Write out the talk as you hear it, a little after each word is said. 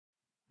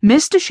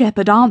Mr.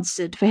 Shepherd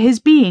answered for his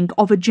being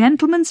of a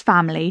gentleman's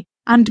family,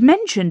 and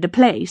mentioned a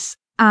place,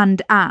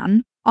 and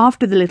Anne,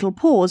 after the little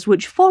pause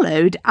which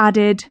followed,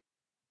 added,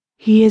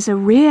 "He is a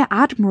rear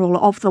admiral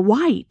of the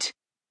White.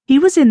 He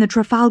was in the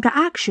Trafalgar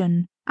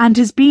action, and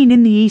has been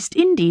in the East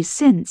Indies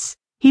since.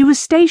 He was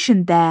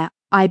stationed there,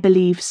 I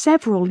believe,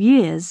 several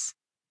years."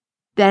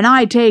 "Then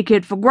I take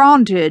it for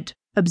granted,"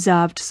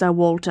 observed Sir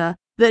Walter,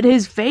 "that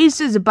his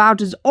face is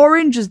about as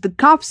orange as the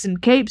cuffs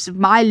and capes of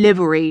my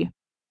livery."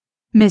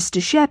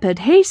 Mr. Shepherd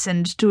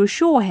hastened to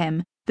assure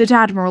him that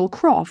Admiral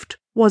Croft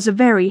was a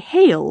very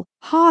hale,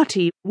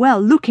 hearty,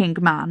 well-looking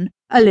man,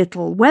 a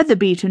little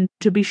weather-beaten,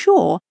 to be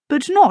sure,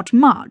 but not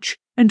much,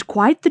 and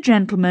quite the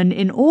gentleman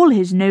in all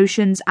his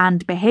notions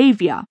and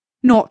behaviour,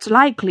 not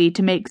likely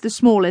to make the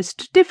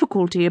smallest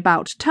difficulty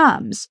about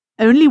terms,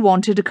 only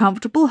wanted a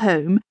comfortable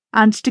home,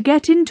 and to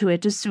get into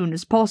it as soon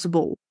as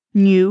possible,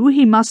 knew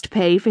he must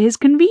pay for his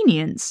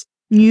convenience,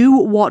 knew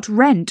what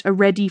rent a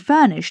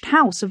ready-furnished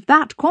house of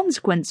that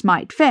consequence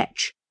might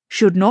fetch,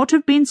 should not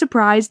have been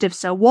surprised if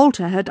Sir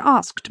Walter had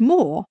asked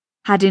more,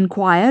 had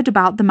inquired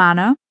about the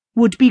manor,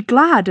 would be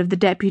glad of the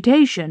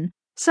deputation,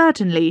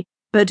 certainly,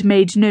 but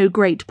made no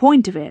great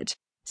point of it,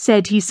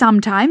 said he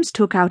sometimes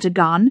took out a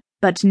gun,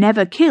 but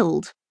never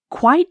killed,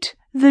 quite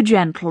the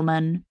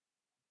gentleman.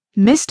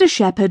 Mr.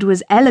 Shepherd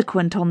was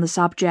eloquent on the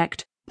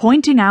subject,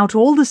 pointing out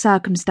all the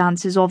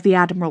circumstances of the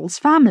Admiral's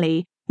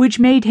family, which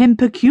made him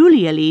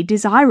peculiarly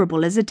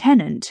desirable as a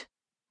tenant.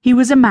 He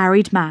was a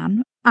married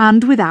man,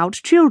 and without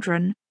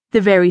children,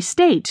 the very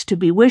state to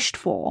be wished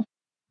for.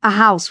 A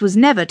house was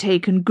never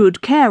taken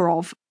good care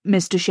of,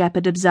 Mr.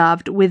 Shepherd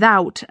observed,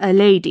 without a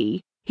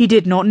lady. He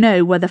did not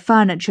know whether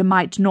furniture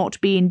might not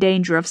be in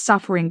danger of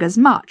suffering as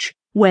much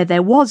where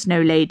there was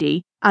no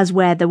lady as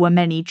where there were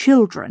many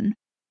children.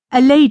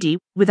 A lady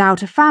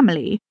without a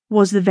family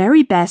was the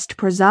very best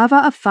preserver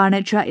of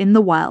furniture in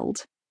the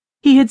world.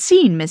 He had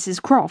seen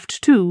Mrs.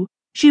 Croft, too.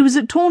 She was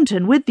at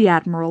Taunton with the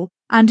Admiral,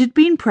 and had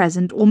been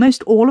present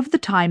almost all of the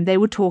time they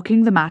were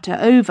talking the matter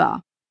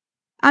over.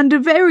 "And a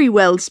very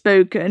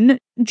well-spoken,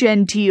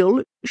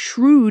 genteel,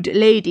 shrewd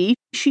lady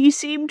she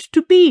seemed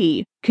to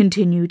be,"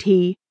 continued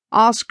he.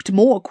 "Asked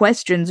more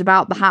questions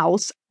about the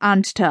house,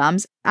 and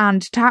terms,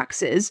 and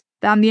taxes,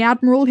 than the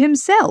Admiral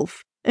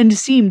himself, and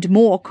seemed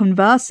more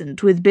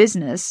conversant with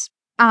business.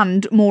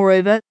 And,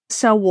 moreover,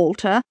 Sir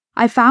Walter,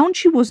 I found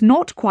she was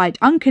not quite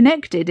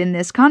unconnected in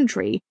this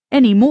country,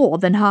 any more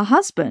than her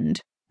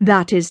husband.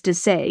 That is to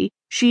say,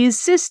 she is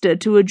sister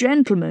to a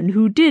gentleman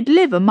who did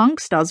live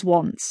amongst us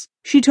once.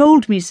 She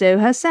told me so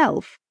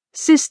herself.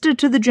 Sister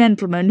to the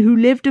gentleman who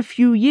lived a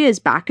few years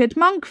back at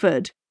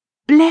Monkford.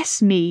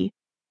 Bless me!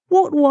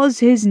 What was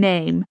his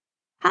name?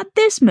 At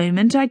this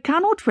moment I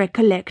cannot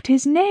recollect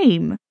his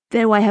name,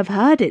 though I have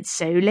heard it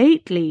so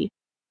lately.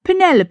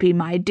 Penelope,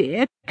 my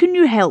dear, can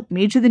you help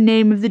me to the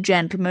name of the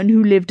gentleman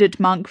who lived at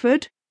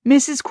Monkford?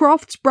 Mrs.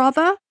 Croft's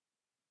brother?"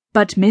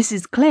 But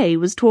Mrs. Clay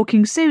was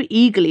talking so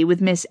eagerly with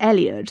Miss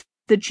Elliot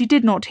that she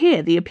did not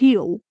hear the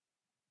appeal.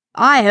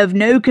 "I have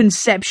no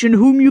conception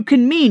whom you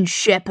can mean,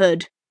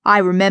 Shepherd. I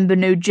remember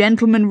no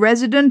gentleman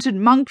resident at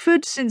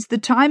Monkford since the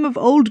time of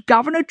old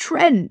Governor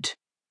Trent."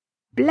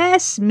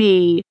 "Bless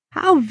me,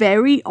 how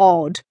very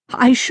odd.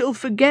 I shall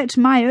forget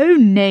my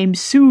own name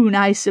soon,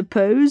 I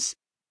suppose.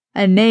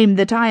 A name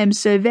that I am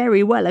so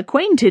very well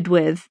acquainted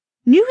with.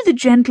 Knew the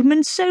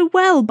gentleman so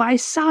well by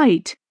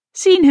sight.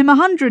 Seen him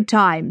 100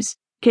 times.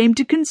 Came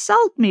to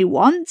consult me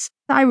once,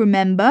 I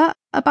remember,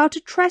 about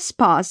a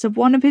trespass of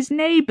one of his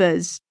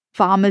neighbours.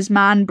 Farmer's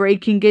man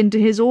breaking into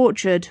his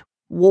orchard.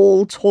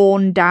 Wall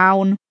torn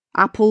down.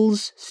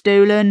 Apples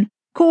stolen.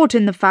 Caught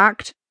in the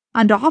fact.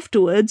 And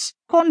afterwards,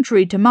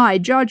 contrary to my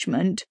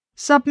judgment,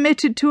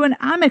 submitted to an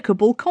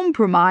amicable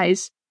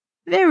compromise.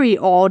 Very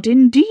odd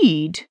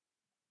indeed."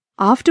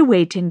 After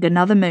waiting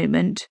another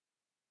moment,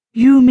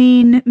 "You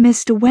mean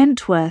Mr.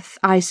 Wentworth,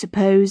 I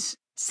suppose,"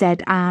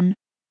 said Anne.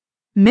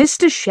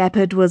 Mr.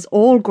 Shepherd was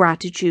all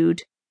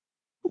gratitude.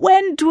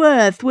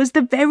 "Wentworth was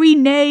the very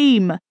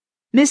name.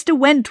 Mr.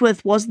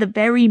 Wentworth was the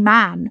very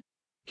man.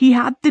 He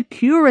had the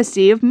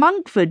curacy of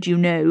Monkford, you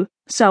know,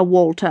 Sir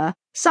Walter,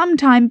 some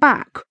time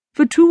back,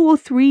 for 2 or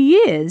 3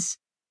 years.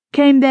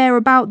 Came there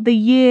about the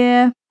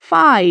year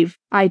 5,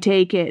 I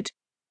take it.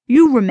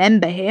 You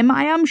remember him,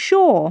 I am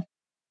sure."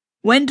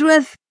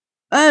 "Wentworth?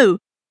 Oh,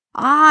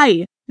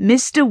 aye,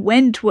 Mr.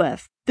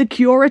 Wentworth, the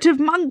curate of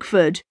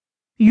Monkford.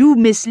 You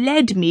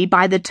misled me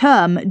by the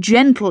term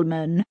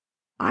gentleman.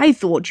 I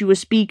thought you were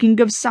speaking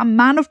of some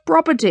man of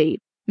property.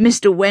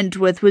 Mr.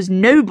 Wentworth was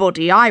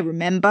nobody, I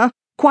remember,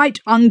 quite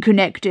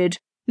unconnected,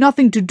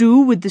 nothing to do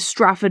with the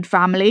Strafford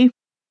family.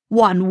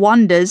 One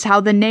wonders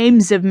how the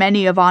names of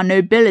many of our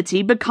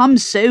nobility become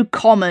so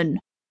common."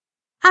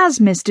 As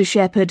Mr.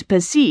 Shepherd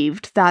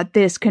perceived that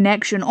this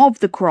connection of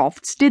the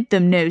Crofts did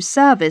them no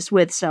service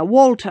with Sir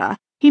Walter,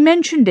 he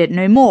mentioned it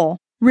no more,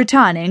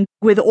 returning,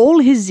 with all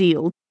his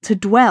zeal, to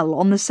dwell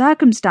on the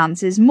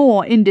circumstances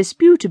more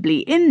indisputably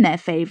in their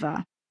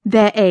favour,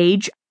 their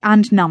age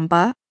and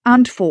number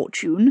and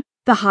fortune,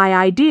 the high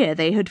idea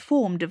they had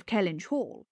formed of Kellynch Hall.